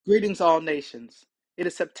Greetings, all nations. It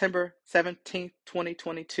is September 17th,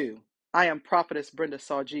 2022. I am Prophetess Brenda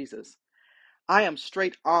Saw Jesus. I am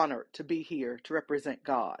straight honored to be here to represent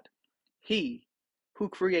God, He who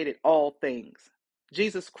created all things,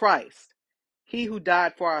 Jesus Christ, He who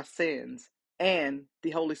died for our sins, and the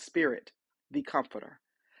Holy Spirit, the Comforter.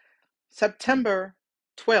 September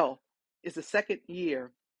 12th is the second year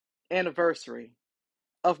anniversary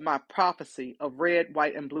of my prophecy of red,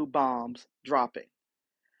 white, and blue bombs dropping.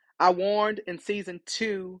 I warned in season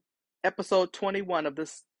 2, episode 21 of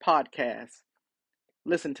this podcast.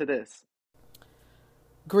 Listen to this.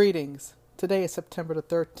 Greetings. Today is September the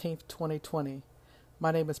 13th, 2020.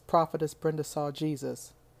 My name is Prophetess Brenda Saw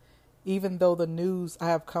Jesus. Even though the news I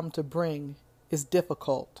have come to bring is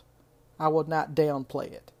difficult, I will not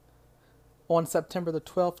downplay it. On September the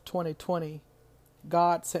 12th, 2020,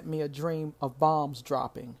 God sent me a dream of bombs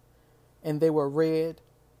dropping, and they were red,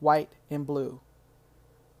 white, and blue.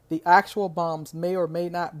 The actual bombs may or may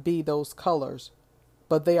not be those colors,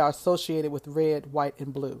 but they are associated with red, white,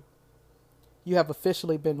 and blue. You have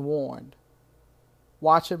officially been warned.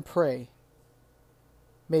 Watch and pray.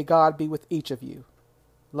 May God be with each of you.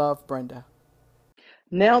 Love, Brenda.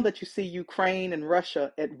 Now that you see Ukraine and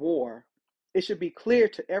Russia at war, it should be clear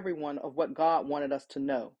to everyone of what God wanted us to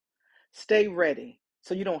know. Stay ready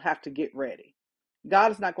so you don't have to get ready.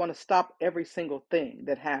 God is not going to stop every single thing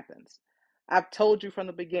that happens. I've told you from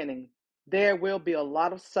the beginning, there will be a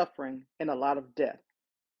lot of suffering and a lot of death.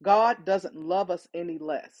 God doesn't love us any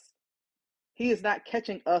less. He is not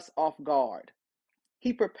catching us off guard.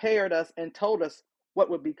 He prepared us and told us what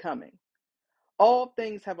would be coming. All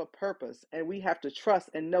things have a purpose, and we have to trust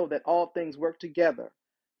and know that all things work together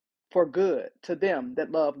for good to them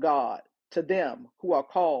that love God, to them who are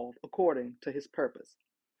called according to his purpose.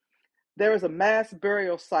 There is a mass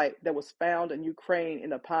burial site that was found in Ukraine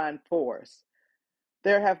in a pine forest.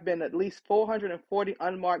 There have been at least 440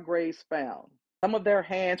 unmarked graves found. Some of their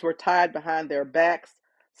hands were tied behind their backs.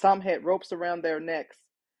 Some had ropes around their necks.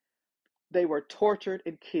 They were tortured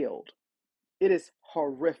and killed. It is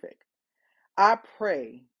horrific. I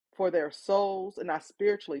pray for their souls, and I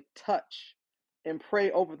spiritually touch and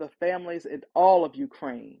pray over the families in all of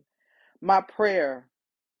Ukraine. My prayer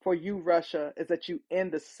for you, Russia, is that you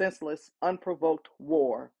end the senseless, unprovoked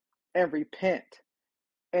war and repent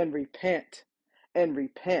and repent and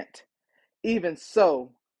repent. Even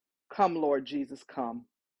so, come, Lord Jesus, come.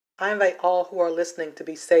 I invite all who are listening to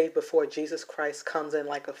be saved before Jesus Christ comes in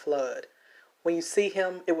like a flood. When you see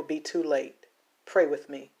him, it will be too late. Pray with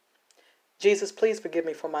me. Jesus, please forgive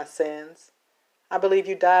me for my sins. I believe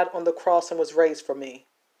you died on the cross and was raised for me.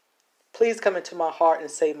 Please come into my heart and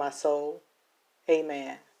save my soul.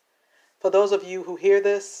 Amen. For those of you who hear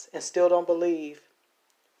this and still don't believe,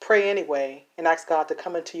 pray anyway and ask God to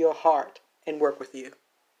come into your heart and work with you.